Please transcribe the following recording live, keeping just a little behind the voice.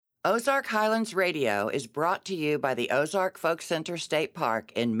Ozark Highlands Radio is brought to you by the Ozark Folk Center State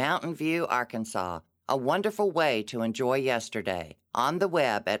Park in Mountain View, Arkansas, a wonderful way to enjoy yesterday. On the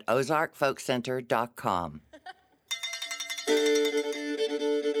web at ozarkfolkcenter.com.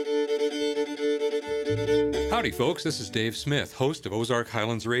 Howdy, folks. This is Dave Smith, host of Ozark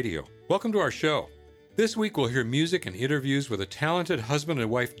Highlands Radio. Welcome to our show. This week, we'll hear music and interviews with a talented husband and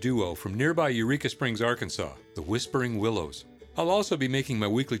wife duo from nearby Eureka Springs, Arkansas, the Whispering Willows. I'll also be making my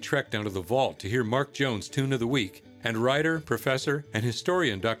weekly trek down to the vault to hear Mark Jones' Tune of the Week, and writer, professor, and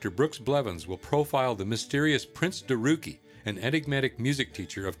historian Dr. Brooks Blevins will profile the mysterious Prince Daruki, an enigmatic music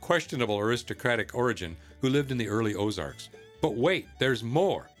teacher of questionable aristocratic origin who lived in the early Ozarks. But wait, there's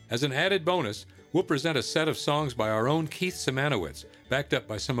more. As an added bonus, we'll present a set of songs by our own Keith Simanowitz, backed up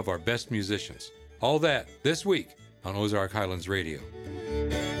by some of our best musicians. All that this week on Ozark Highlands Radio.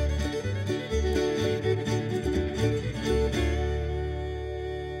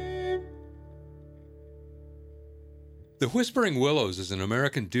 The Whispering Willows is an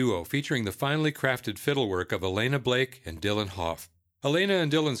American duo featuring the finely crafted fiddlework of Elena Blake and Dylan Hoff. Elena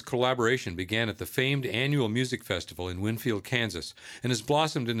and Dylan's collaboration began at the famed annual music festival in Winfield, Kansas, and has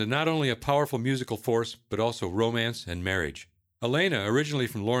blossomed into not only a powerful musical force, but also romance and marriage. Elena, originally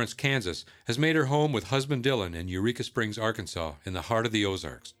from Lawrence, Kansas, has made her home with husband Dylan in Eureka Springs, Arkansas, in the heart of the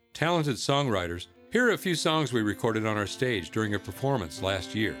Ozarks. Talented songwriters, here are a few songs we recorded on our stage during a performance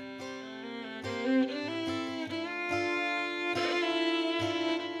last year.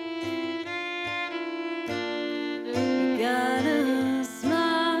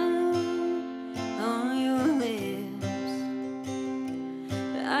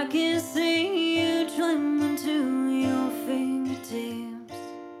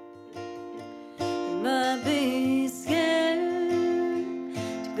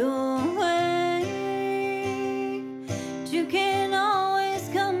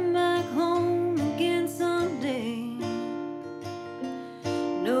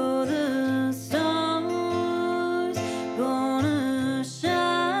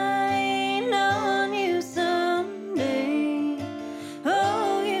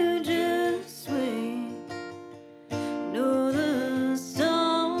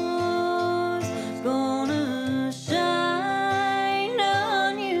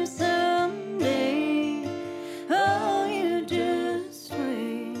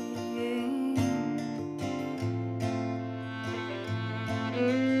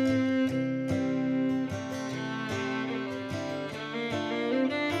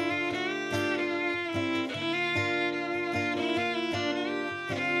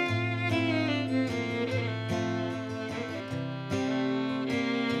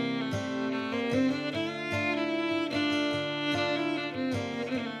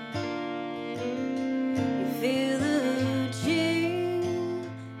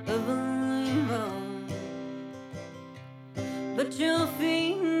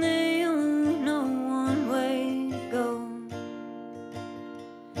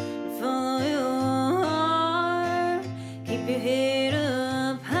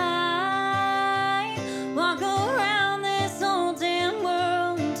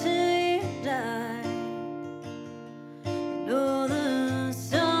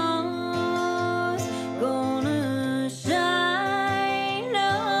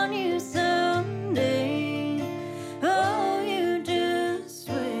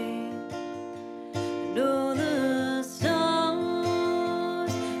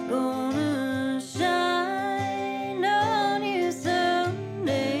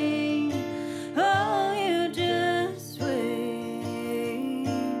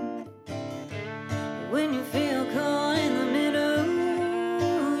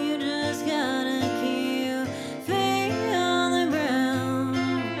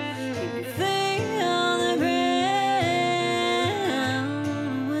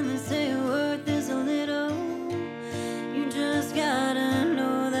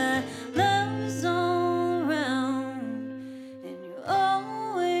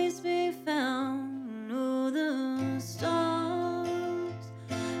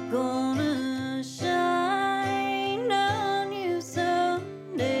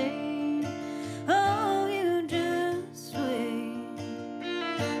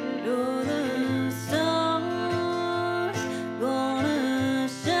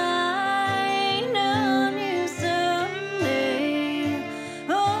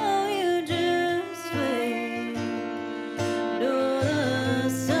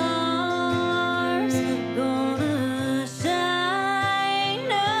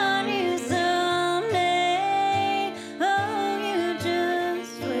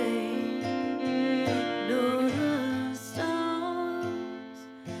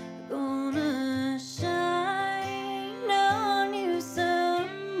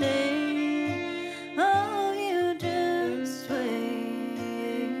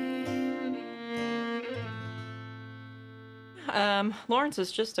 Lawrence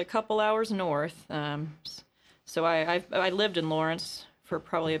is just a couple hours north. So I lived in Lawrence for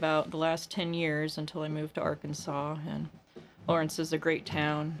probably about the last 10 years until I moved to Arkansas. And Lawrence is a great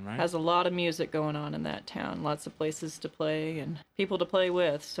town. Right. Has a lot of music going on in that town. Lots of places to play and people to play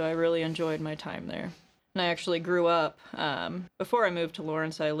with. So I really enjoyed my time there. And I actually grew up, before I moved to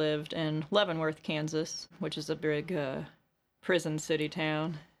Lawrence, I lived in Leavenworth, Kansas, which is a big prison city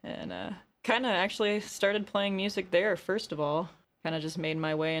town. And kind of actually started playing music there, first of all. Kind of just made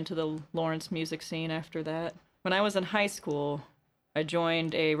my way into the Lawrence music scene after that. When I was in high school, I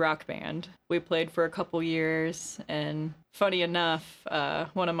joined a rock band. We played for a couple years, and funny enough,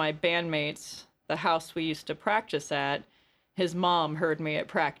 one of my bandmates, the house we used to practice at, his mom heard me at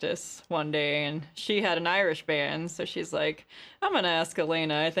practice one day, and she had an Irish band, so she's like, I'm gonna ask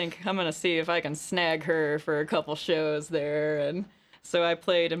Elena. I think I'm gonna see if I can snag her for a couple shows there. And so I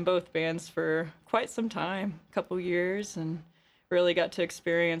played in both bands for quite some time, a couple years, and really got to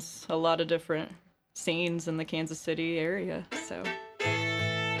experience a lot of different scenes in the Kansas City area. So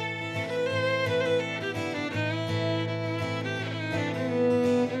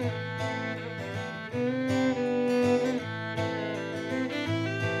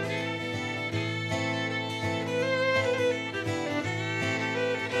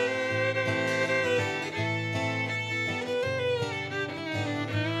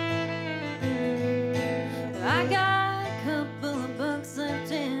I got a couple of bucks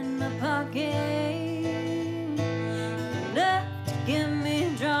left in my pocket, enough to get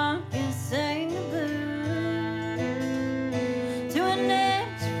me drunk and sing the blues to an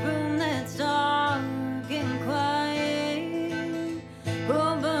empty room that's dark and quiet.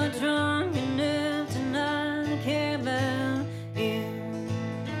 Oh, but drunk enough to not care about you.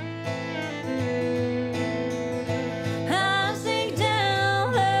 I'm sink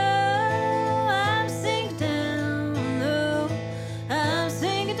down low, I'm sink down low, I'm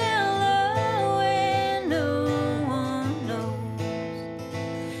sinking down low and no one knows.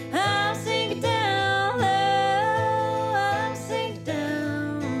 I'm sinking down low, I'm sinking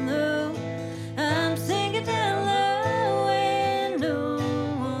down low, I'm sinking down low and no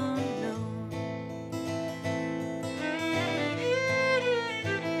one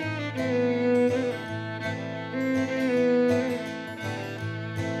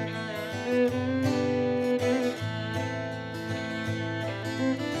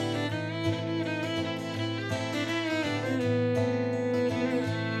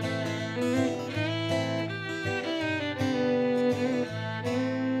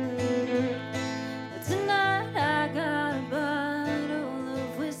Tonight I got a bottle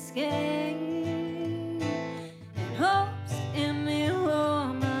of whiskey and hopes in me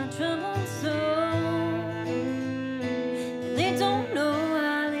warm my troubled soul. And they don't know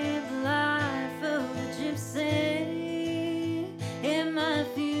I live the life of a gypsy, and my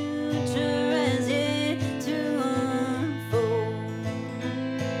future has yet to unfold.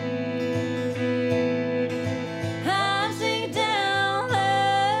 I'm sinking down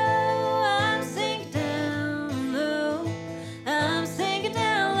low, I'm sinking down low, I'm sinking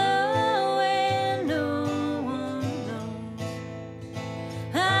down low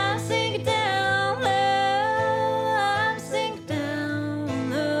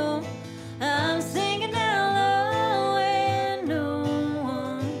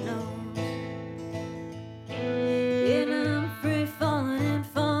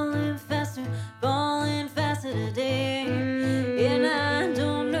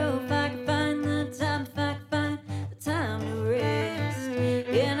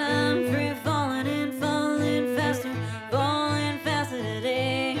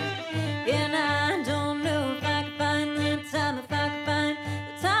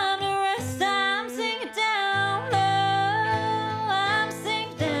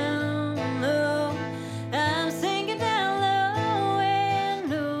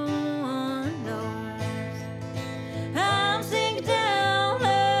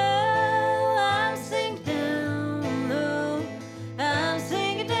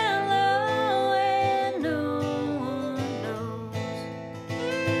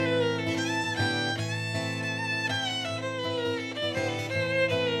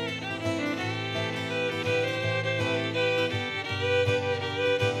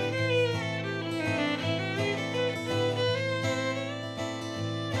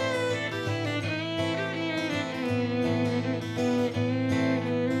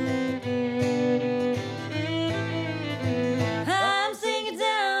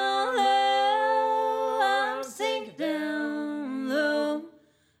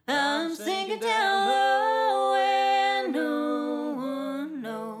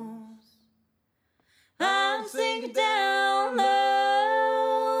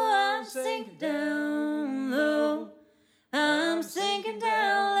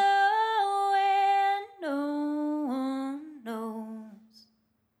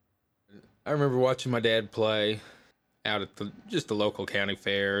I remember watching my dad play out at just the local county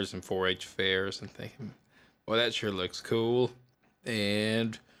fairs and 4-H fairs and thinking, well, that sure looks cool.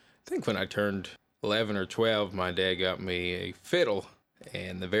 And I think when I turned 11 or 12, my dad got me a fiddle.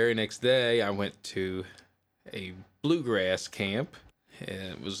 And the very next day, I went to a bluegrass camp.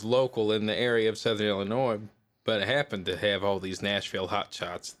 And it was local in the area of Southern Illinois, but it happened to have all these Nashville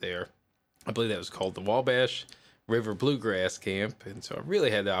hotshots there. I believe that was called the Wabash River Bluegrass Camp. And so I really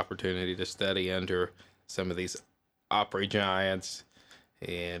had the opportunity to study under some of these Opry giants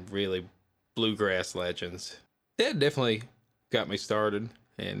and really bluegrass legends. Dad definitely got me started,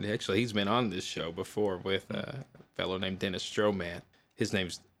 and actually he's been on this show before with a fellow named Dennis Stroman. His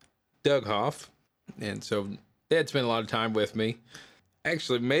name's Doug Hoff, and so Dad spent a lot of time with me.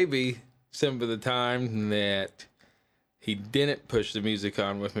 Actually, maybe some of the time that he didn't push the music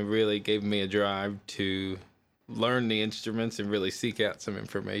on with me really gave me a drive to learn the instruments and really seek out some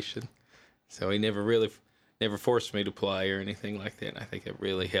information. So he never forced me to play or anything like that. I think it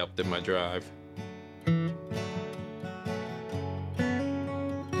really helped in my drive.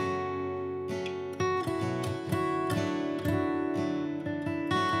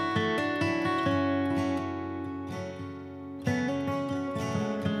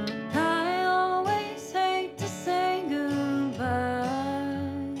 I always hate to say goodbye.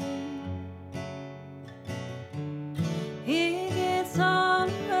 It gets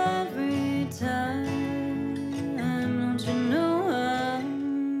harder every time. Don't you know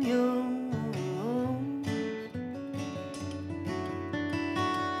I'm yours?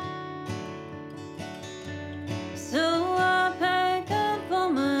 So I pack up all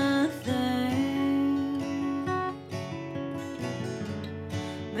my things,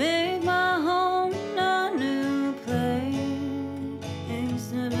 make my home a new place.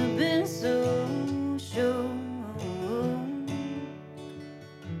 It's never been so sure.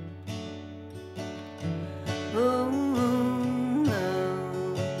 Oh, love,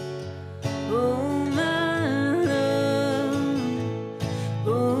 oh, my love,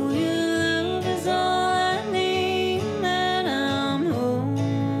 oh, your love is all I need, and I'm home.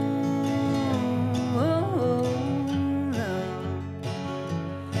 Oh, love,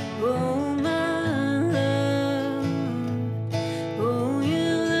 oh, my love, oh,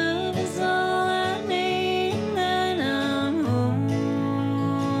 your love is all I need, and I'm home.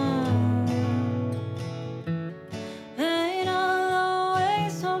 And I'll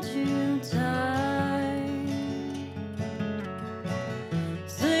always hold you tight,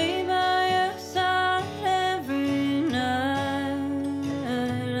 stay by your side every night.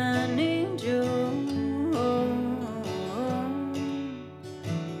 I need you.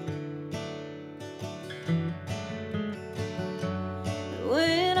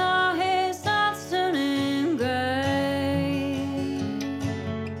 When our hair starts turning gray,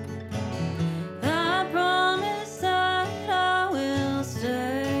 I promise that I will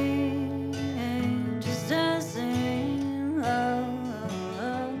stay, just as in love.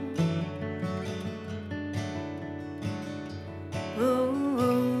 Oh,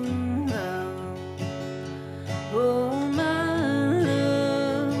 love, oh, my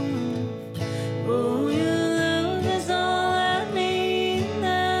love, oh, your love is all I need,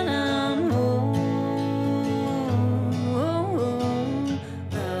 and I'm home. Oh,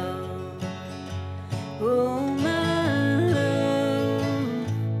 love, oh, my love,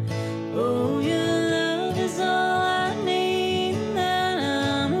 oh, your love is all I need, and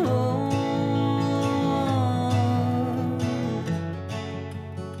I'm home.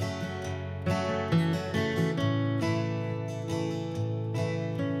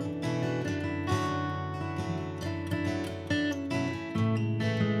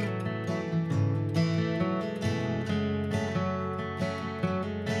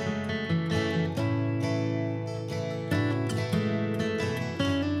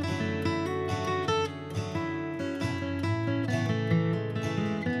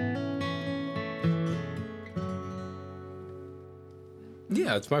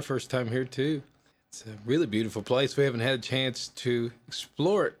 Yeah, it's my first time here too. It's a really beautiful place. We haven't had a chance to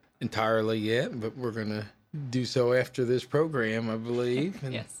explore it entirely yet, but we're going to do so after this program, I believe,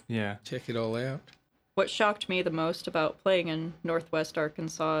 and Yes. Yeah. check it all out. What shocked me the most about playing in Northwest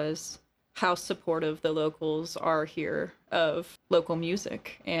Arkansas is how supportive the locals are here of local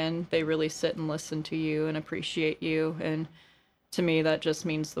music, and they really sit and listen to you and appreciate you, and to me that just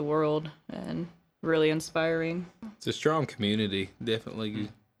means the world and really inspiring. It's a strong community. Definitely,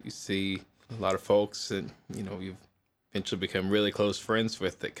 you see a lot of folks that, you know, you've eventually become really close friends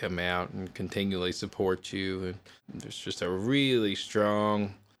with that come out and continually support you. And there's just a really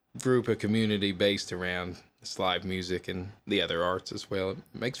strong group of community based around It's live music and the other arts as well. It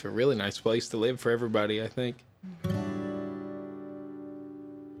makes for a really nice place to live for everybody, I think.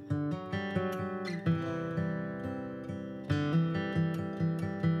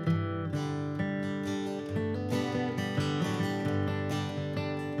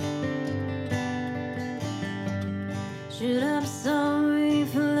 Should I be sorry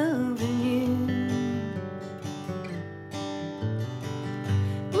for loving you?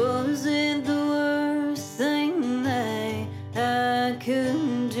 Was it the worst thing that I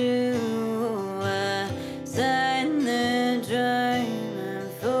could do? I sat there dreaming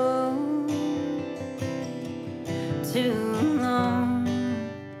for too long.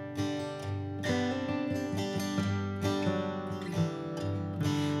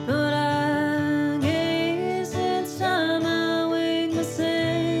 But I guess it's time I wake myself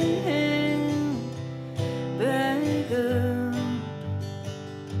back up.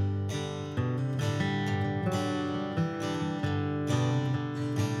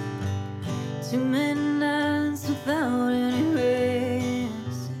 Too many nights without any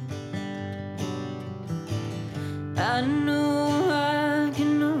rest. I know I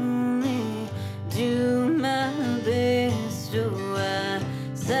can only do my best. Oh, I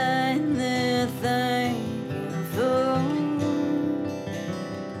sat there thinking for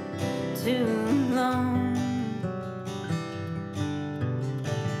too long.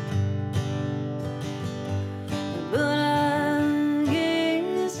 But I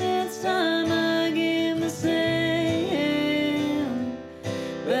guess it's time I give myself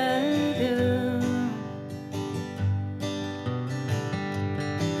back up.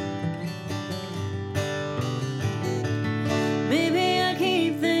 Maybe I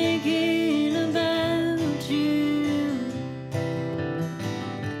keep thinking about you.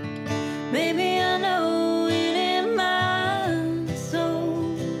 Maybe I know it in my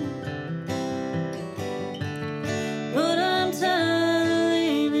soul. But I'm tired of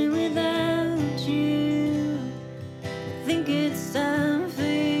living without you. I think it's time for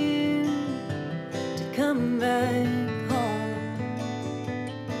you to come back home.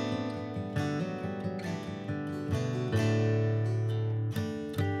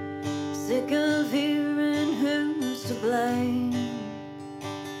 Sick of hearing who's to blame.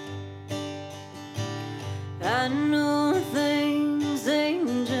 I know things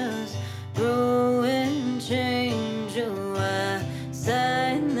ain't just grow and change. Oh, I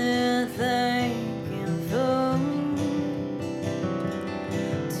sat there thinking for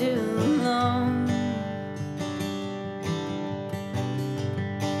too long.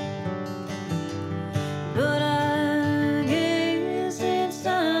 But I guess it's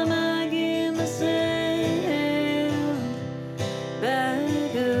time I give myself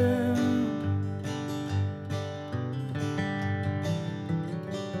back up.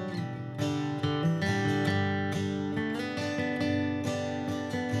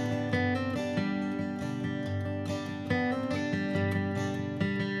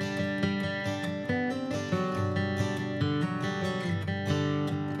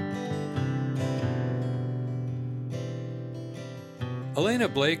 Elena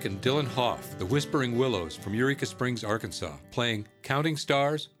Blake and Dylan Hoff, the Whispering Willows from Eureka Springs, Arkansas, playing Counting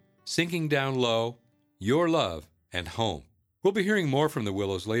Stars, Sinking Down Low, Your Love, and Home. We'll be hearing more from the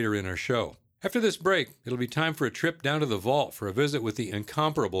Willows later in our show. After this break, it'll be time for a trip down to the vault for a visit with the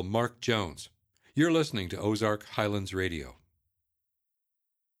incomparable Mark Jones. You're listening to Ozark Highlands Radio.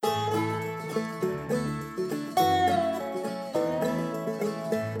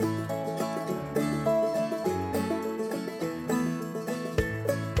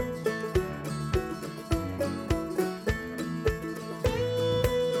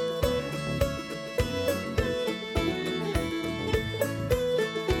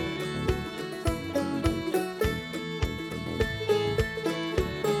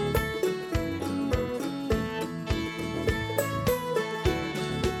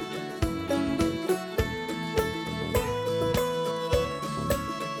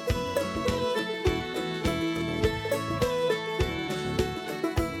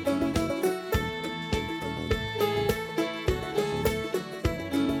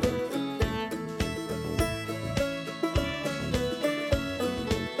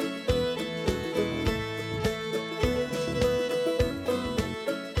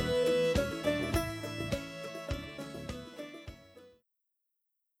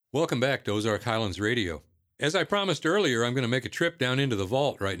 Welcome back to Ozark Highlands Radio. As I promised earlier, I'm going to make a trip down into the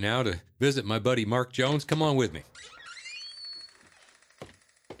vault right now to visit my buddy Mark Jones. Come on with me.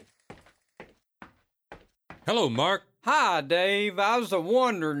 Hello, Mark. Hi, Dave. I was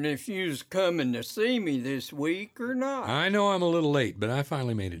wondering if you was coming to see me this week or not. I know I'm a little late, but I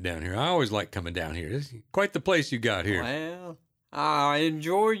finally made it down here. I always like coming down here. It's quite the place you got here. Well, I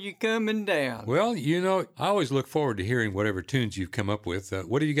enjoy you coming down. Well, I always look forward to hearing whatever tunes you've come up with.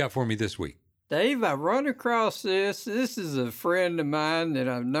 What have you got for me this week? Dave, I run across this. This is a friend of mine that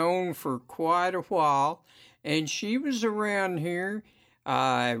I've known for quite a while, and she was around here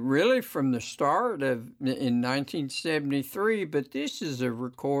really from the start in 1973, but this is a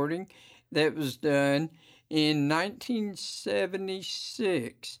recording that was done in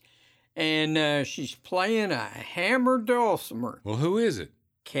 1976, and she's playing a hammer dulcimer. Well, who is it?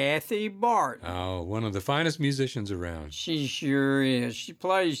 Kathy Barton. Oh, one of the finest musicians around. She sure is. She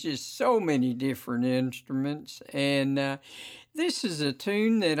plays just so many different instruments, and this is a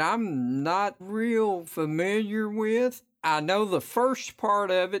tune that I'm not real familiar with. I know the first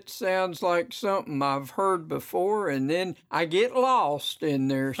part of it sounds like something I've heard before, and then I get lost in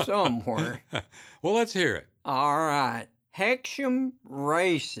there somewhere. Well, let's hear it. All right. Hexham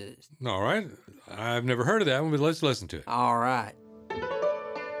Races. All right. I've never heard of that one, but let's listen to it. All right.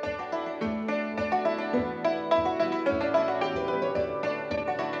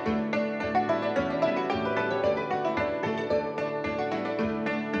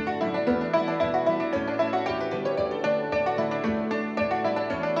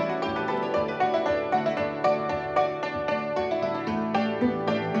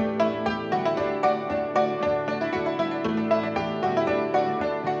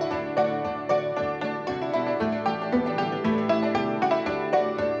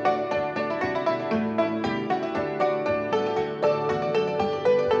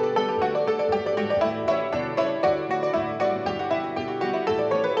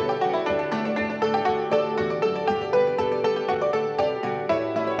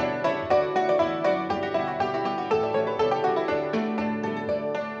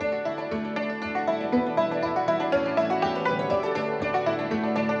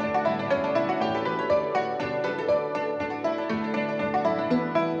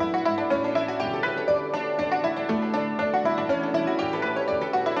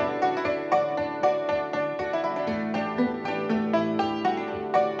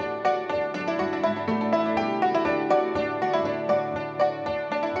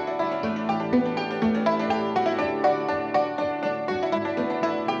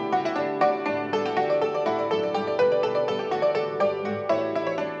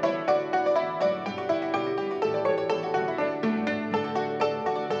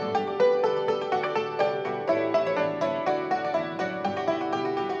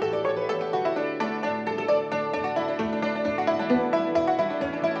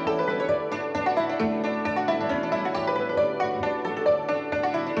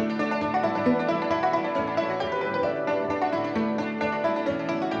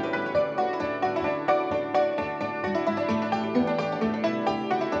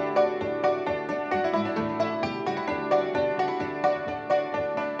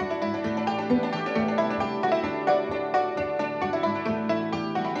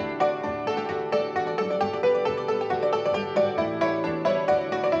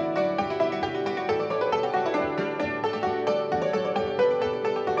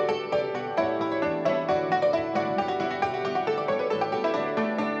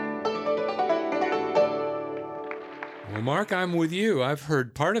 Well, Mark, I'm with you. I've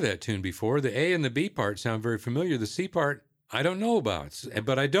heard part of that tune before. The A and the B part sound very familiar. The C part, I don't know about,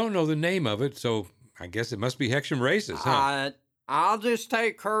 but I don't know the name of it, so I guess it must be Hexham Races, huh? I'll just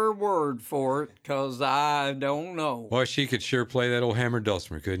take her word for it, 'cause I don't know. Well, she could sure play that old hammer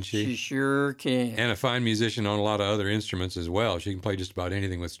dulcimer, couldn't she? She sure can. And a fine musician on a lot of other instruments as well. She can play just about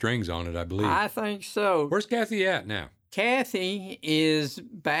anything with strings on it, I believe. I think so. Where's Kathy at now? Kathy is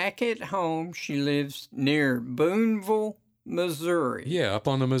back at home. She lives near Boonville, Missouri. Yeah, up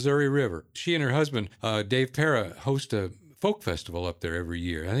on the Missouri River. She and her husband, Dave Para, host a folk festival up there every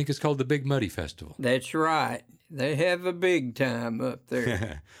year. I think it's called the Big Muddy Festival. That's right. They have a big time up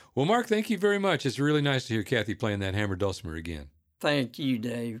there. Well, Mark, thank you very much. It's really nice to hear Kathy playing that hammer dulcimer again. Thank you,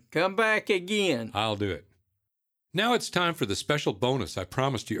 Dave. Come back again. I'll do it. Now it's time for the special bonus I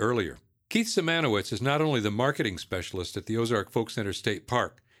promised you earlier. Keith Simanowitz is not only the marketing specialist at the Ozark Folk Center State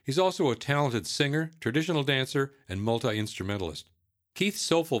Park, he's also a talented singer, traditional dancer, and multi-instrumentalist. Keith's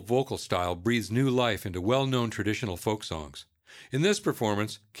soulful vocal style breathes new life into well-known traditional folk songs. In this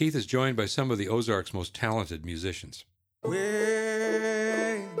performance, Keith is joined by some of the Ozark's most talented musicians. Well,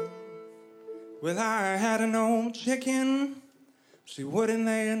 I had an old chicken. She wouldn't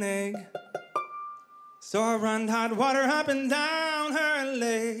lay an egg. So I run hot water up and down her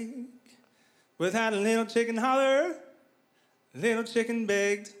leg. Without a little chicken holler, Little chicken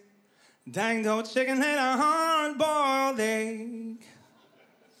begged. Dang old chicken had a hard-boiled egg.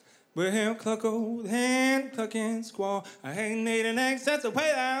 Well, cluck old hen, cluck and squaw. I ain't ate an egg since the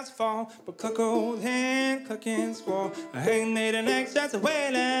way last fall. But cluck old hen, cluck and squaw. I ain't ate an egg since the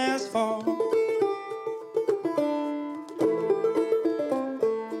way last fall.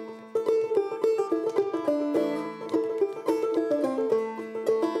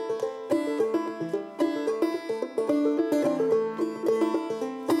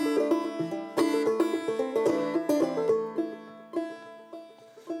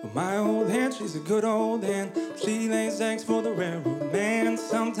 My old hen, she's a good old hen. She lays eggs for the railroad man.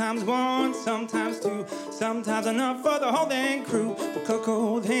 Sometimes one, sometimes two, sometimes enough for the whole dang crew. But cluck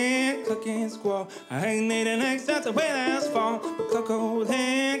old hen, cluck and squaw. I ain't made an egg since the way last fall. But cluck old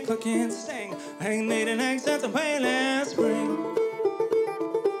hen, cluck and sing. I ain't made an egg since the way last spring.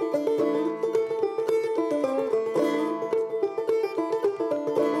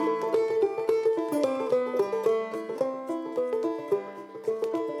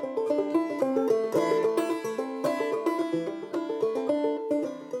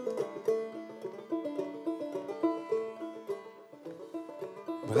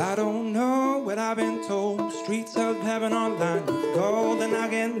 Well, I don't know what I've been told. Streets of heaven are lined with gold, and I'll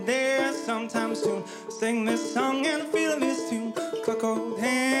get there sometime soon. Sing this song and feel this tune. Cluck old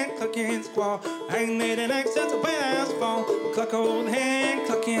hen, cluck and squaw. I ain't made an egg since the way last fall. Cluck old hen,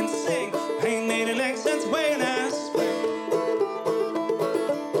 cluck and sing. I ain't made an egg since the way last spring.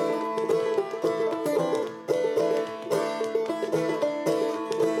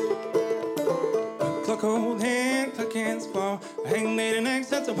 Cluck old hen, cluck and squaw. I ain't made an egg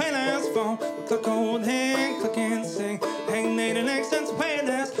since the way last fall. Cluck old hen, cluck and sing. I ain't made an egg since the way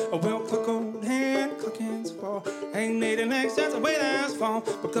last. Oh well, cluck old hen, cluck and squaw. I ain't made an egg since the way last fall.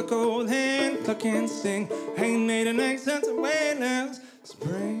 But cluck old hen, cluck and sing. I ain't made an egg since the way last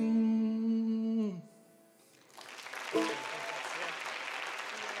spring.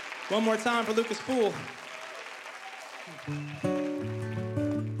 One more time for Lucas Poole.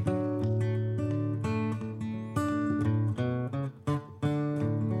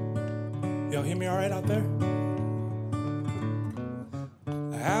 Y'all hear me all right out there?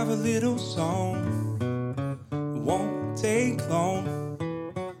 I have a little song, it won't take long.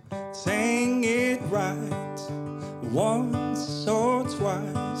 Sing it right once or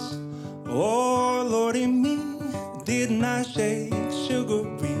twice. Oh, Lordy me, didn't I shake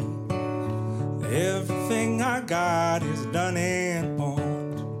sugary? Everything I got is done and bought.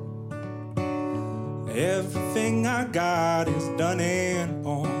 Everything I got is done and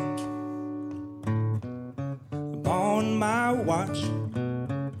bought. Upon my watch,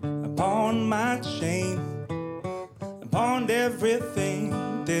 upon my chain, upon everything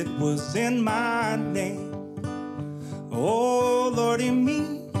that was in my name. Oh, Lordy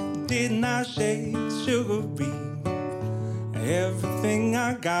me, didn't I shake sugary? Everything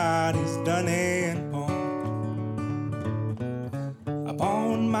I got is done and bought.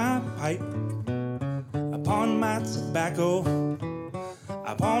 Upon my pipe, upon my tobacco,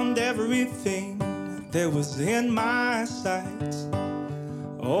 upon everything that was in my sights.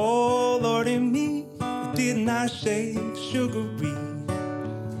 Oh, Lordy me, didn't I shake sugary?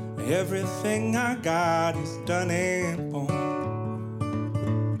 Everything I got is done and bought.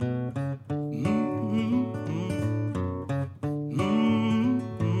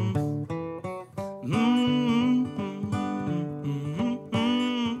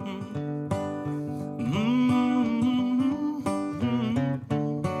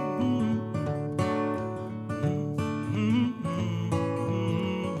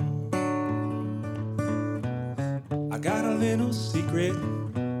 I got a little secret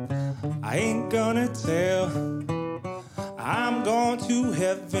I ain't gonna tell. I'm going to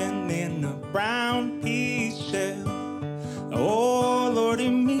heaven in a brown peach shell. Oh, Lordy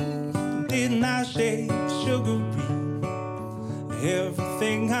me, didn't I shake sugary?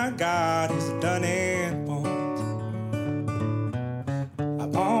 Everything I got is done and bought.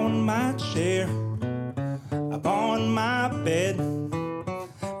 Upon my chair, upon my bed,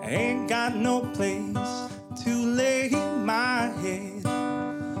 I ain't got no place to lay my head.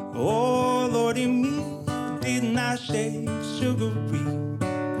 Oh, Lordy me, didn't I shake sugary?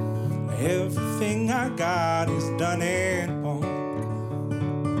 Everything I got is done and bought.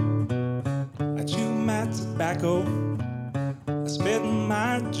 I chew my tobacco, I spit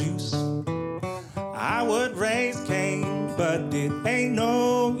my juice. I would raise Cain, but it ain't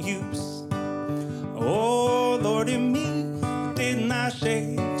no use. Oh, Lordy me, didn't I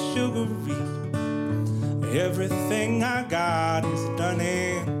shake sugary? Everything I got is done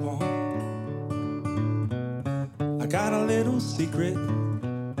and bought. I got a little secret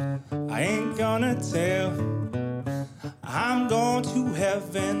I ain't gonna tell. I'm going to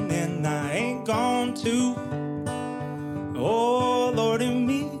heaven and I ain't going to. Oh, Lord and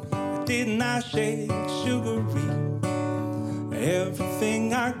me, didn't I shake sugary?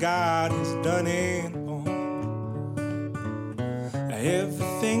 Everything I got is done in pawn.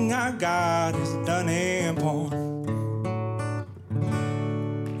 Everything I got is done in pawn.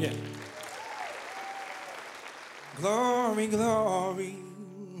 Yeah. Glory, glory,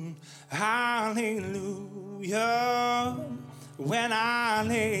 hallelujah. When I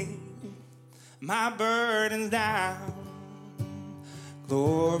lay my burdens down,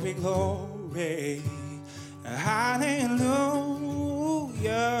 glory, glory, hallelujah.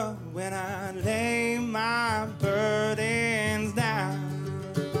 When I lay my burdens down,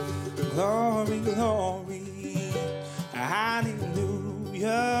 glory, glory, hallelujah.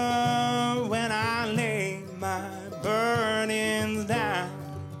 When I lay my burdens down,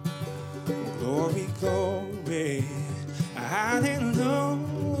 glory, glory, hallelujah.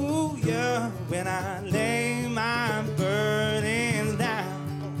 When I lay my burdens down.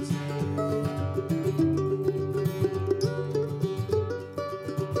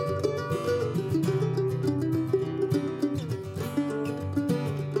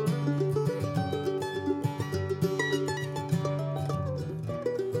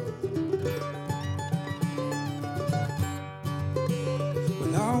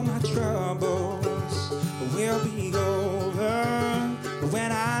 All my troubles will be over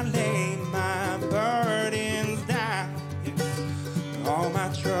when I lay my burdens down. Yes. All my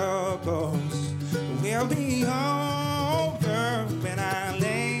troubles will be over when I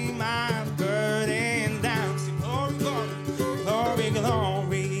lay my burdens down. Sing glory, glory, glory,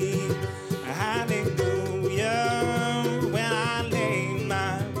 glory, hallelujah. When I lay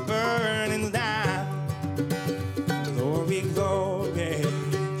my burdens down, glory, glory,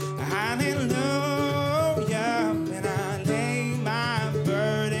 hallelujah. When I lay my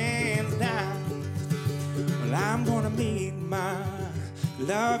burdens down, well, I'm gonna meet my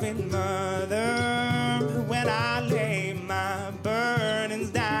loving mother when I lay my burdens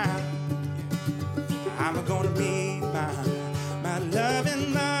down. I'm gonna meet my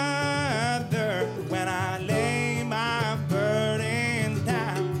loving mother when I lay my burdens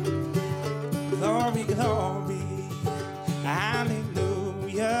down. Glory, glory, hallelujah.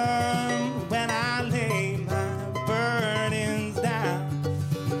 When I lay my burdens down,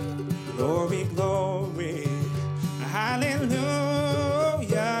 glory, glory,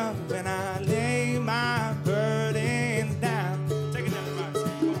 hallelujah. When I lay my burdens down. Take it down, everybody.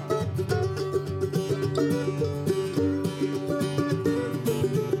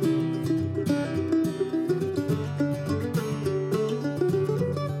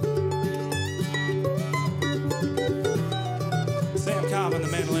 Sam Cobb on the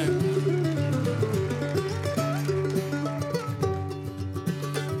mandolin.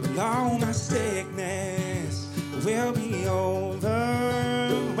 All my sickness will be over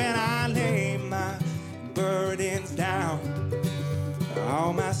when I lay my burdens down.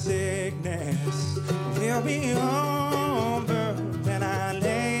 All my sickness will be over when I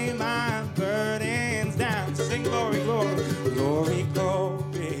lay my burdens down. Sing glory, glory, glory,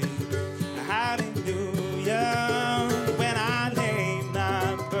 glory, hallelujah. When I lay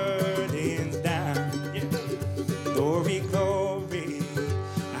my burdens down, yeah. Glory, glory,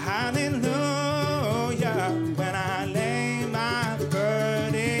 hallelujah. When I lay my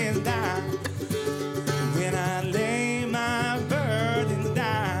burdens down, when I lay my burdens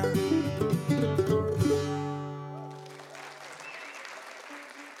down.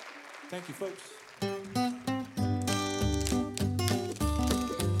 Thank you, folks.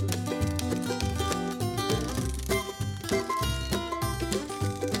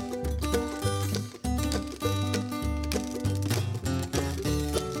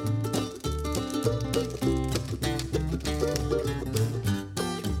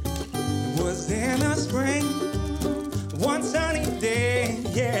 Was in the spring, one sunny day,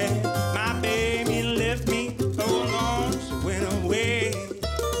 yeah. My baby left me alone, she went away.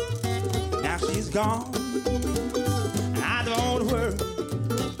 Now she's gone, I don't worry,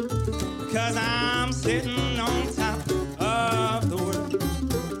 because I'm sitting on top of the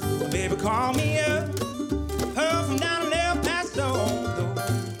world. Baby, call me up, her from down in El Paso.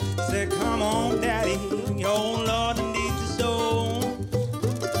 Said, come on, daddy, oh Lord, I need your soul.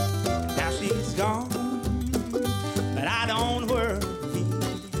 Now she's gone, but I don't worry,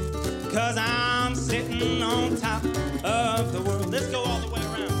 because I'm sitting on top of the world. Let's go all the way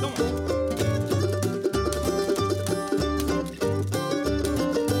around, come on.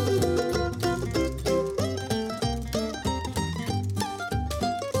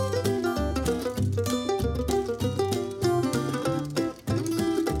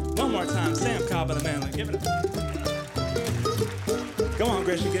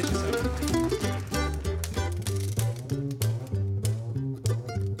 Gresham, get you some.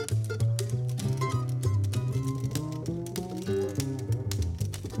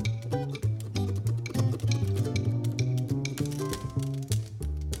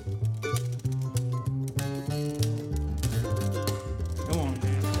 Come on,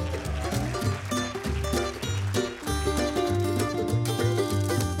 man.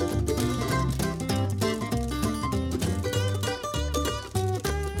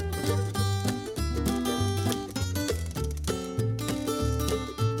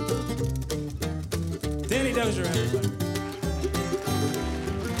 Danny Dozier, everybody.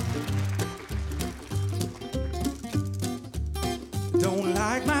 Don't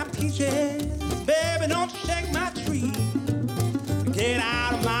like my peaches, baby, don't shake my tree. Get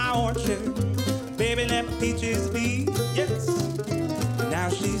out of my orchard, baby, let my peaches be. Yes, now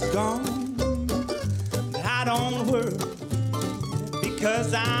she's gone, but I don't worry,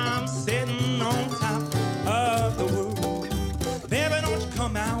 because I'm sitting on top of the world. Baby, don't you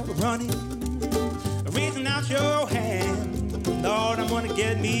come out running, raising out your hand. Lord, I'm gonna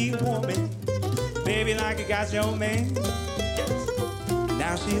get me a woman, baby, like you got your man. Yes,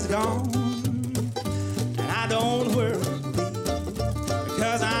 now she's gone, and I don't worry,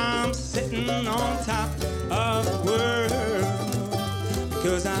 because I'm sitting on top of the world.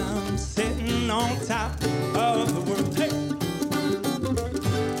 Because I'm sitting on top of the world. Hey.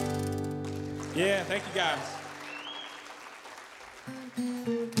 Yeah, thank you guys.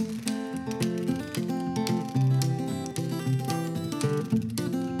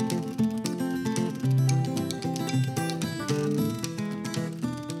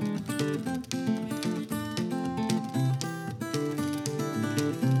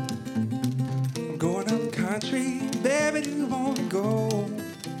 Going up the country, baby, do you wanna go?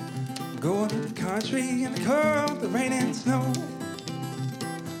 Going up the country in the cold, the rain and snow.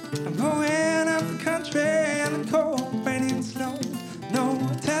 I'm going up the country in the cold, rain and snow. No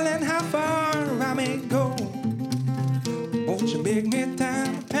telling how far I may go. Won't you make me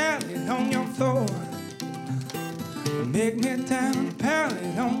down a pallet on your floor? Make me down a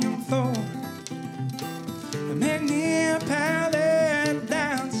pallet on your floor. Make me a pallet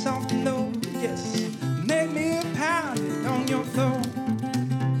down soft and low. Yes, make me a pallet on your floor.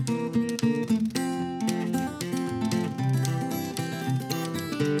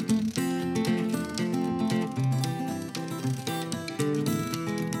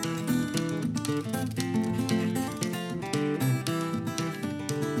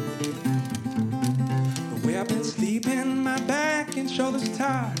 The way I've been sleeping, my back and shoulders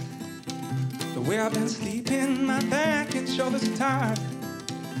tired. The way I've been sleeping, my back and shoulders tired.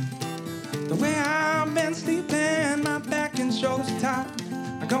 The way I've been sleeping, my back and shoulders tired.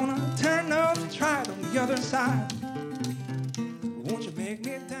 I'm gonna turn up and try it on the other side. Won't you make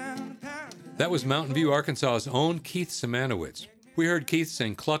me down? That was Mountain View, Arkansas's own Keith Simanowitz. We heard Keith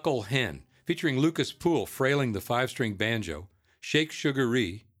sing Cluck Ol' Hen, featuring Lucas Poole frailing the 5-string banjo, Shake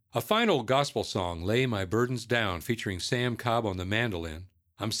Sugaree, a fine old gospel song, Lay My Burdens Down, featuring Sam Cobb on the mandolin,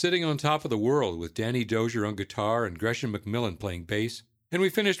 I'm Sitting on Top of the World with Danny Dozier on guitar and Gresham McMillan playing bass, and we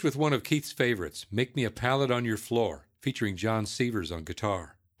finished with one of Keith's favorites, Make Me a Pallet on Your Floor, featuring John Sievers on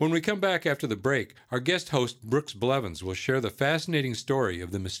guitar. When we come back after the break, our guest host Brooks Blevins will share the fascinating story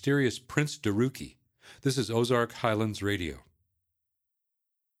of the mysterious Prince Daruki. This is Ozark Highlands Radio.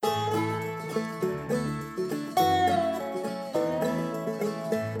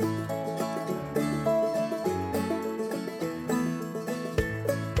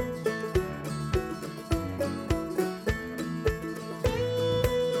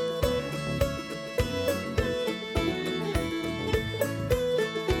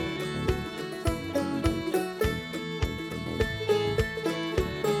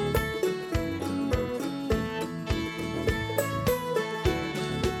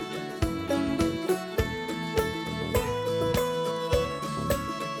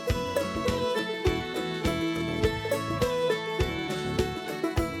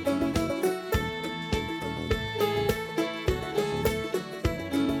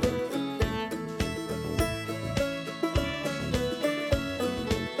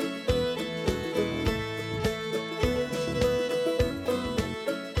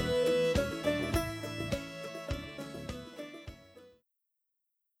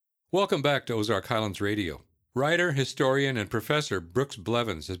 Welcome back to Ozark Highlands Radio. Writer, historian, and professor Brooks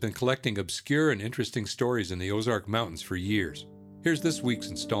Blevins has been collecting obscure and interesting stories in the Ozark Mountains for years. Here's this week's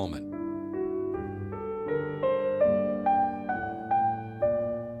installment.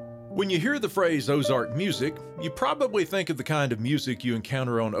 When you hear the phrase Ozark music, you probably think of the kind of music you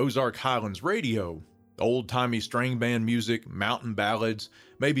encounter on Ozark Highlands Radio. old-timey string band music, mountain ballads,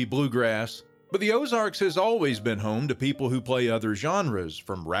 maybe bluegrass. But the Ozarks has always been home to people who play other genres,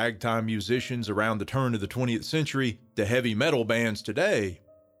 from ragtime musicians around the turn of the 20th century to heavy metal bands today.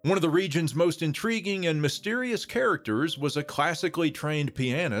 One of the region's most intriguing and mysterious characters was a classically trained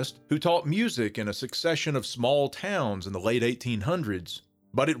pianist who taught music in a succession of small towns in the late 1800s.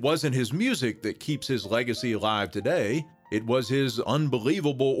 But it wasn't his music that keeps his legacy alive today. It was his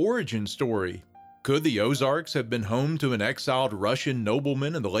unbelievable origin story. Could the Ozarks have been home to an exiled Russian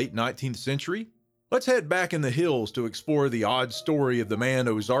nobleman in the late 19th century? Let's head back in the hills to explore the odd story of the man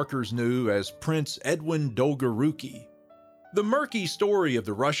Ozarkers knew as Prince Edwin Dolgoruki. The murky story of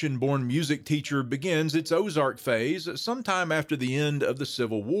the Russian-born music teacher begins its Ozark phase sometime after the end of the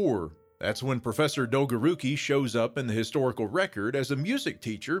Civil War. That's when Professor Dolgoruki shows up in the historical record as a music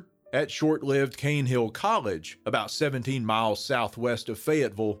teacher at short-lived Cane Hill College, about 17 miles southwest of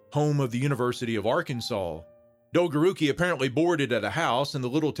Fayetteville, home of the University of Arkansas. Dolgoruki apparently boarded at a house in the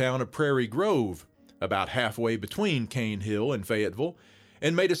little town of Prairie Grove, about halfway between Cane Hill and Fayetteville,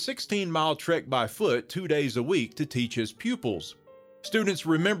 and made a 16-mile trek by foot 2 days a week to teach his pupils. Students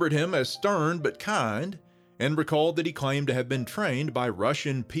remembered him as stern but kind, and recalled that he claimed to have been trained by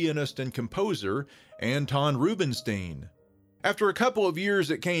Russian pianist and composer Anton Rubinstein. After a couple of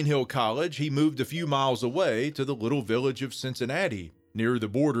years at Cane Hill College, he moved a few miles away to the little village of Cincinnati, near the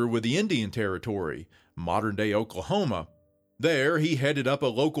border with the Indian Territory, modern-day Oklahoma. There, he headed up a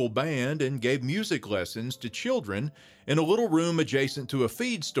local band and gave music lessons to children in a little room adjacent to a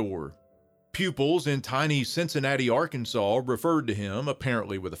feed store. Pupils in tiny Cincinnati, Arkansas referred to him,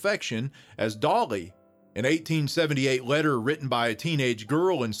 apparently with affection, as Dolly. An 1878 letter written by a teenage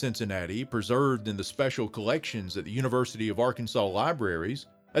girl in Cincinnati, preserved in the special collections at the University of Arkansas libraries,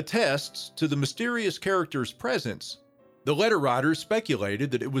 attests to the mysterious character's presence. The letter writer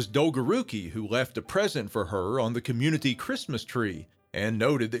speculated that it was Dolgoruki who left a present for her on the community Christmas tree, and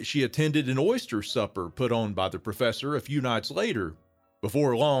noted that she attended an oyster supper put on by the professor a few nights later.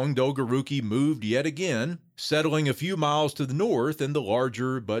 Before long, Dolgoruki moved yet again, settling a few miles to the north in the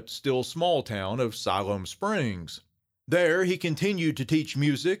larger but still small town of Siloam Springs. There, he continued to teach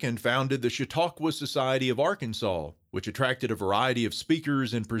music and founded the Chautauqua Society of Arkansas, which attracted a variety of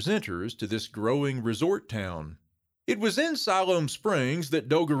speakers and presenters to this growing resort town. It was in Siloam Springs that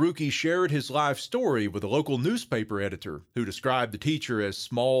Dolgoruki shared his life story with a local newspaper editor, who described the teacher as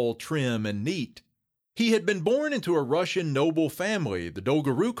small, trim, and neat. He had been born into a Russian noble family, the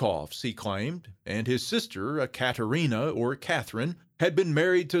Dolgorukovs, he claimed, and his sister, Katerina, or Catherine, had been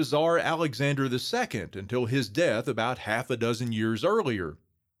married to Tsar Alexander II until his death about half a dozen years earlier.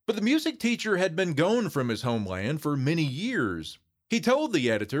 But the music teacher had been gone from his homeland for many years. He told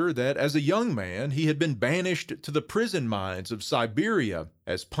the editor that as a young man he had been banished to the prison mines of Siberia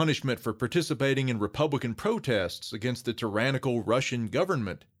as punishment for participating in Republican protests against the tyrannical Russian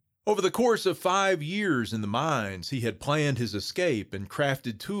government. Over the course of 5 years in the mines, he had planned his escape and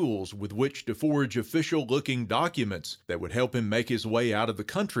crafted tools with which to forge official-looking documents that would help him make his way out of the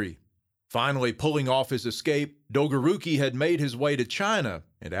country. Finally pulling off his escape, Dolgoruki had made his way to China,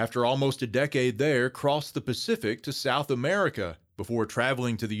 and after almost a decade there, crossed the Pacific to South America before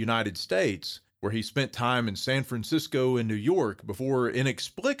traveling to the United States, where he spent time in San Francisco and New York before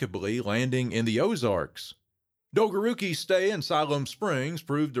inexplicably landing in the Ozarks. Dolgoruki's stay in Siloam Springs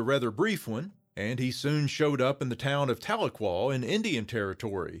proved a rather brief one, and he soon showed up in the town of Tahlequah in Indian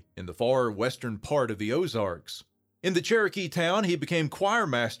Territory, in the far western part of the Ozarks. In the Cherokee town, he became choir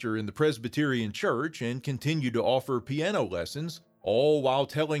master in the Presbyterian Church and continued to offer piano lessons, all while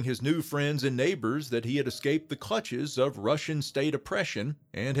telling his new friends and neighbors that he had escaped the clutches of Russian state oppression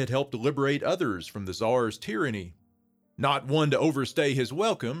and had helped liberate others from the Tsar's tyranny. Not one to overstay his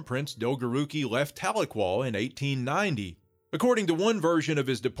welcome, Prince Dolgoruki left Tahlequah in 1890. According to one version of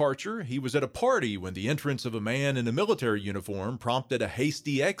his departure, he was at a party when the entrance of a man in a military uniform prompted a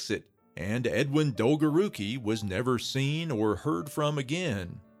hasty exit, and Edwin Dolgoruki was never seen or heard from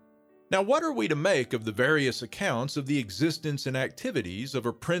again. Now, what are we to make of the various accounts of the existence and activities of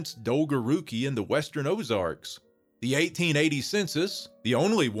a Prince Dolgoruki in the western Ozarks? The 1880 census, the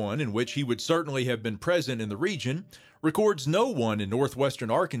only one in which he would certainly have been present in the region, records no one in northwestern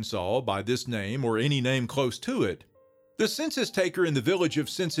Arkansas by this name or any name close to it. The census taker in the village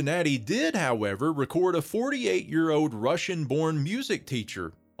of Cincinnati did, however, record a 48-year-old Russian-born music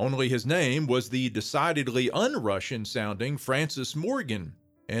teacher, only his name was the decidedly un-Russian-sounding Francis Morgan.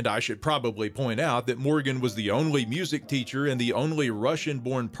 And I should probably point out that Morgan was the only music teacher and the only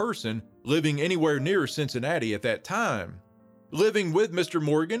Russian-born person living anywhere near Cincinnati at that time. Living with Mr.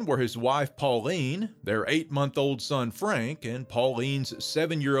 Morgan were his wife Pauline, their 8-month-old son Frank, and Pauline's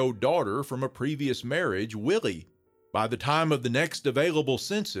 7-year-old daughter from a previous marriage, Willie. By the time of the next available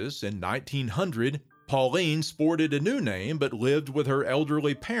census in 1900, Pauline sported a new name but lived with her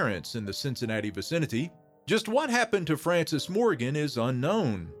elderly parents in the Cincinnati vicinity. Just what happened to Frances Morgan is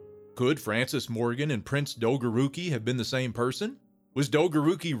unknown. Could Frances Morgan and Prince Dolgoruki have been the same person? Was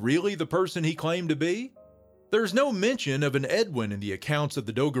Dolgoruki really the person he claimed to be? There's no mention of an Edwin in the accounts of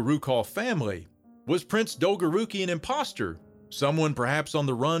the Dolgorukov family. Was Prince Dolgoruki an imposter? Someone perhaps on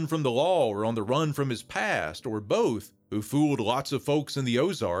the run from the law or on the run from his past, or both, who fooled lots of folks in the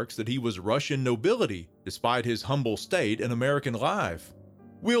Ozarks that he was Russian nobility, despite his humble state in American life?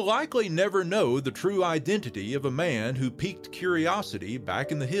 We'll likely never know the true identity of a man who piqued curiosity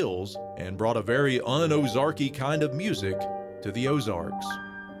back in the hills and brought a very un-Ozarky kind of music to the Ozarks.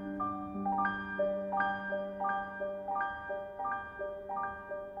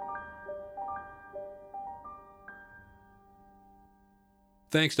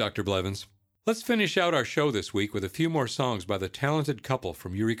 Thanks, Dr. Blevins. Let's finish out our show this week with a few more songs by the talented couple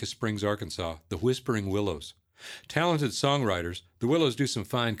from Eureka Springs, Arkansas, the Whispering Willows. Talented songwriters, the Willows do some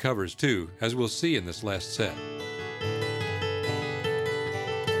fine covers too, as we'll see in this last set.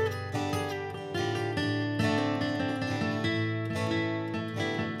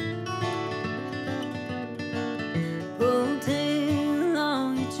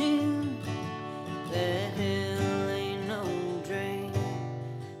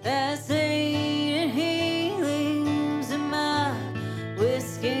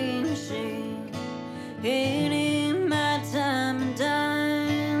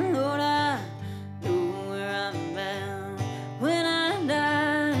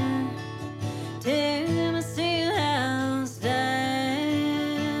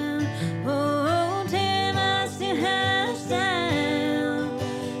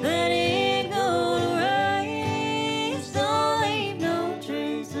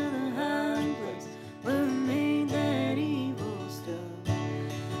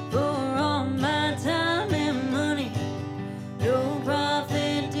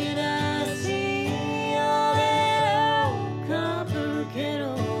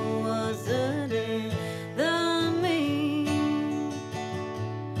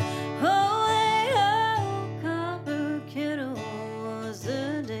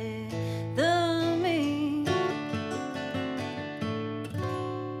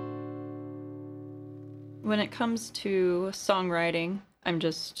 When it comes to songwriting, I'm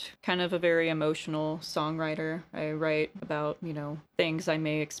just kind of a very emotional songwriter. I write about, things I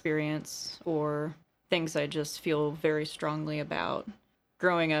may experience or things I just feel very strongly about.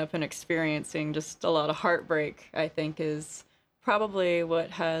 Growing up and experiencing just a lot of heartbreak, I think, is probably what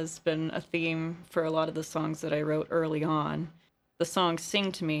has been a theme for a lot of the songs that I wrote early on. The song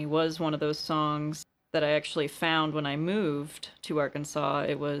Sing to Me was one of those songs that I actually found when I moved to Arkansas.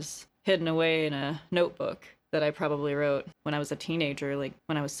 It was hidden away in a notebook that I probably wrote when I was a teenager, like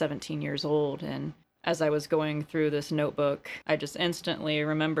when I was 17 years old. And as I was going through this notebook, I just instantly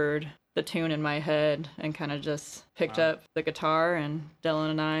remembered the tune in my head and kind of just picked up the guitar, and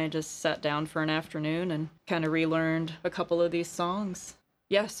Dylan and I just sat down for an afternoon and kind of relearned a couple of these songs.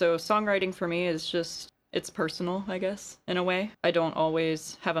 Yeah, so songwriting for me is just, it's personal, I guess, in a way. I don't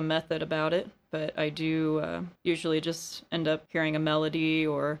always have a method about it, but I do usually just end up hearing a melody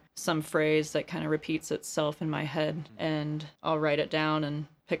or some phrase that kind of repeats itself in my head, and I'll write it down and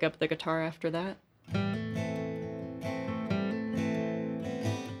pick up the guitar after that.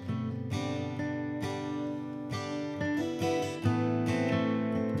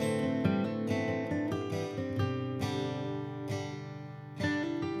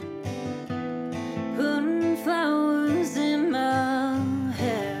 Putting flowers in my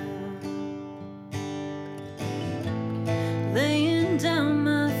hair, laying down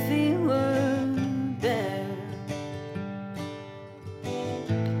my feet were bare,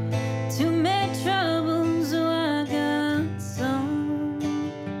 to make trouble, so I got some,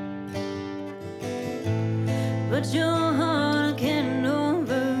 but your heart I can't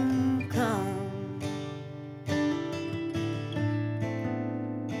overcome.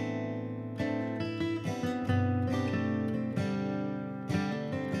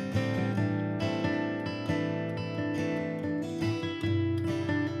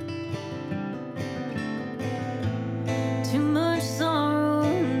 Too much sorrow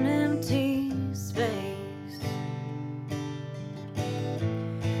and empty space,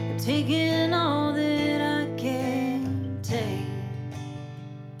 taking all that I can take,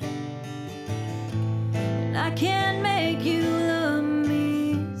 and I can't make you love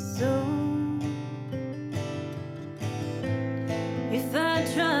me so. If I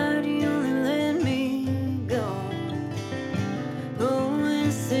tried, you only let me go. Oh,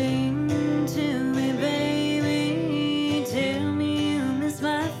 and sing to me, baby. Tell me you miss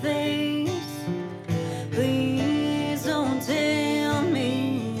my face. Please don't tell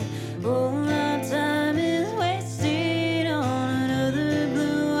me all my time is wasted on another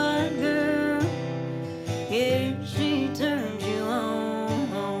blue-eyed girl. Yeah, she turned you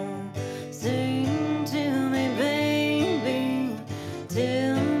on. Sing to me, baby.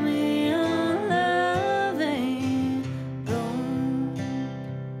 Tell me your love ain't gone.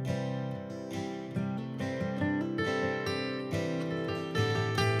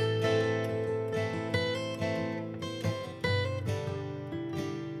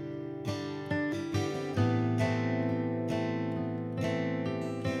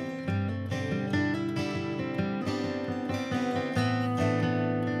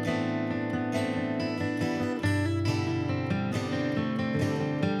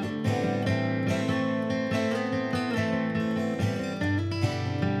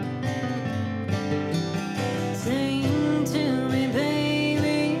 Sing to me,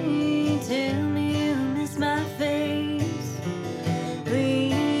 baby. Tell me you miss my face.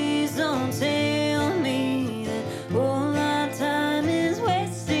 Please don't tell me that all our time is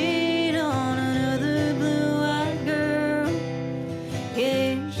wasted on another blue-eyed girl.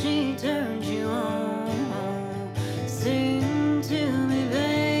 Yeah, she turned you on. Sing to me,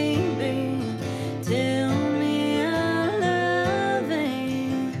 baby. Tell me our love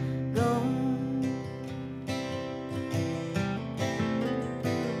ain't gone.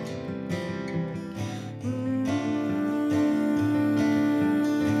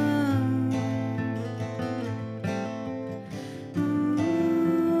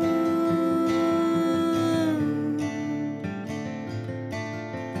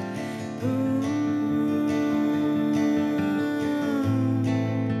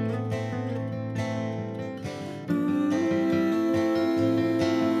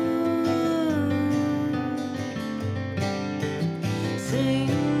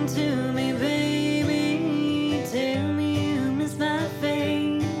 Sing to me, baby. Tell me you miss my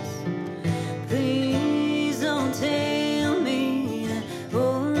face. Please don't tell me that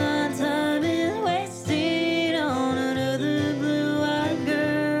all our time is wasted on another blue-eyed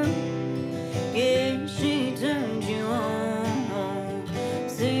girl. Yeah, she turned you on.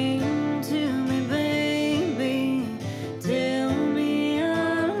 Sing to me, baby. Tell me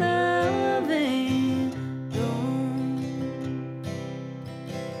our love ain't gone.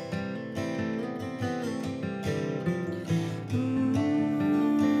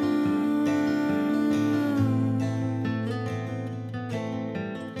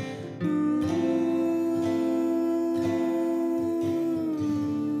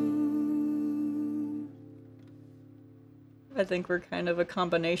 I think we're kind of a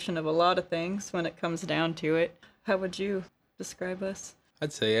combination of a lot of things when it comes down to it. How would you describe us?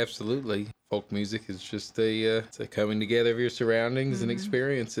 I'd say absolutely. Folk music is just it's a coming together of your surroundings and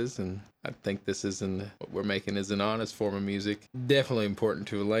experiences, and I think this is what we're making is an honest form of music. Definitely important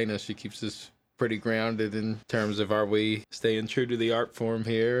to Elena. She keeps us pretty grounded in terms of are we staying true to the art form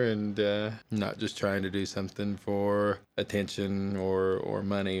here and not just trying to do something for attention or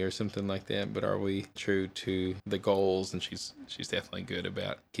money or something like that, but are we true to the goals? And she's definitely good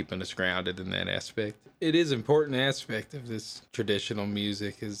about keeping us grounded in that aspect. It is an important aspect of this traditional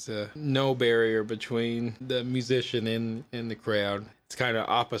music is no barrier between the musician and the crowd. It's kind of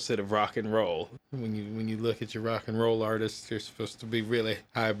opposite of rock and roll. When you look at your rock and roll artists, they're supposed to be really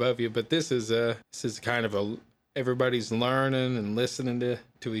high above you. But this is kind of everybody's learning and listening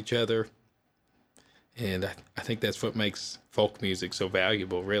to each other, and I think that's what makes folk music so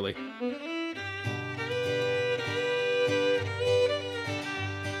valuable, really.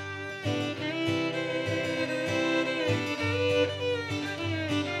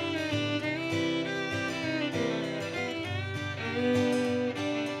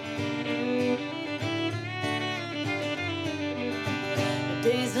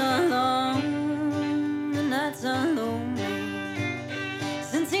 Days are long, the nights are lonely.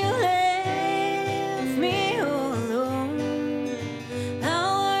 Since you left me all alone,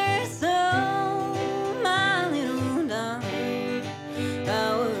 our worst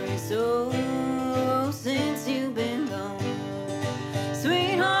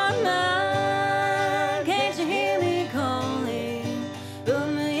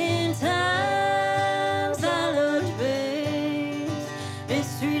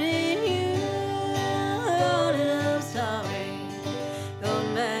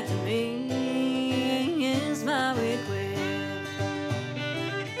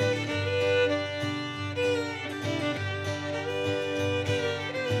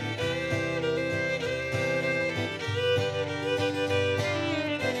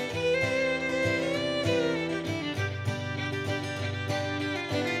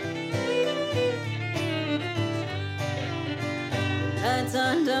it's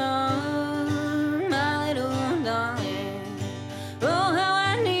undone, my little darling. Oh, how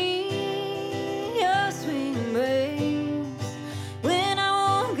I need your sweet embrace. When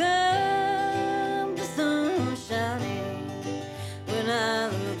I woke up, the sun was shining. When I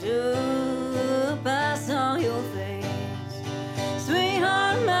looked up, I saw your face.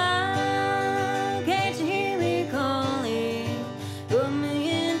 Sweetheart mine, can't you hear me calling? A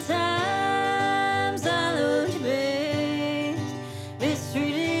million times I loved you best,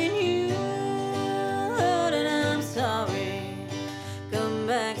 mistreated you, Lord, and I'm sorry. Come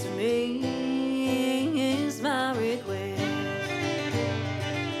back to me is my request.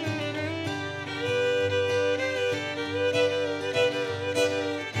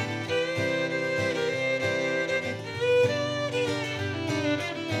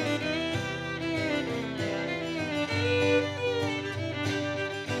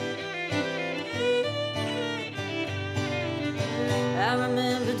 I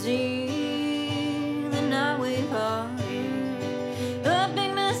remember, dear, the night we parted. The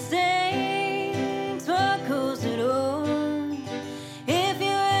big mistakes were caused at all. If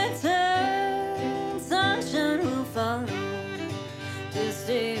you return, sunshine will follow. To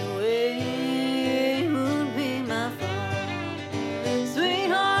stay away would be my fault.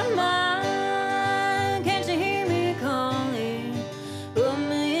 Sweetheart mine, can't you hear me calling? A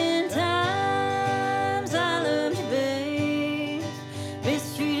million times I loved you best,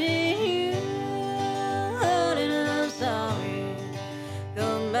 mistreated you, Lord, and I'm sorry.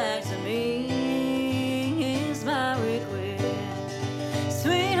 Come back to me is my request.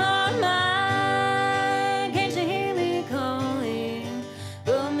 Sweetheart mine, can't you hear me calling?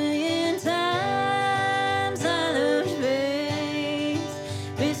 A million times I loved you best,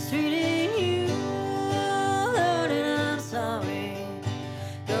 mistreated you, Lord, and I'm sorry.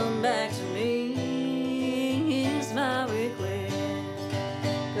 Come back to me is my request.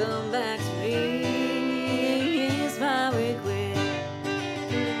 Come back to me is my request.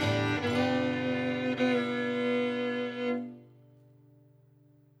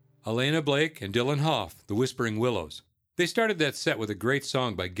 Elena Blake and Dylan Hoff, the Whispering Willows. They started that set with a great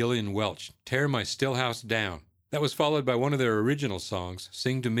song by Gillian Welch, Tear My Stillhouse Down. That was followed by one of their original songs,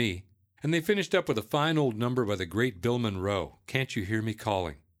 Sing to Me, and they finished up with a fine old number by the great Bill Monroe, Can't You Hear Me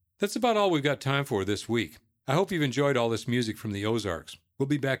Calling. That's about all we've got time for this week. I hope you've enjoyed all this music from the Ozarks. We'll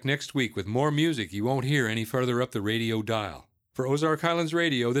be back next week with more music you won't hear any further up the radio dial. For Ozark Highlands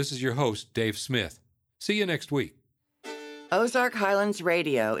Radio, this is your host, Dave Smith. See you next week. Ozark Highlands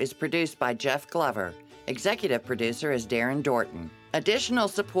Radio is produced by Jeff Glover. Executive producer is Darren Dorton. Additional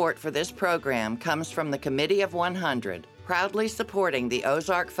support for this program comes from the Committee of 100, proudly supporting the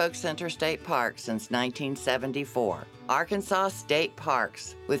Ozark Folk Center State Park since 1974. Arkansas State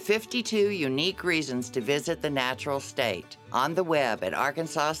Parks, with 52 unique reasons to visit the natural state. On the web at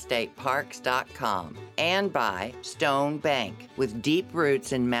arkansasstateparks.com. And by Stone Bank, with deep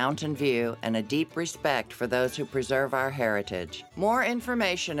roots in Mountain View and a deep respect for those who preserve our heritage. More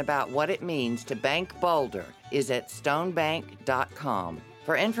information about what it means to bank Boulder is at stonebank.com.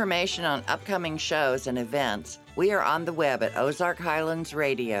 For information on upcoming shows and events, we are on the web at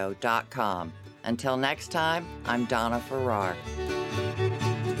ozarkhighlandsradio.com. Until next time, I'm Donna Farrar.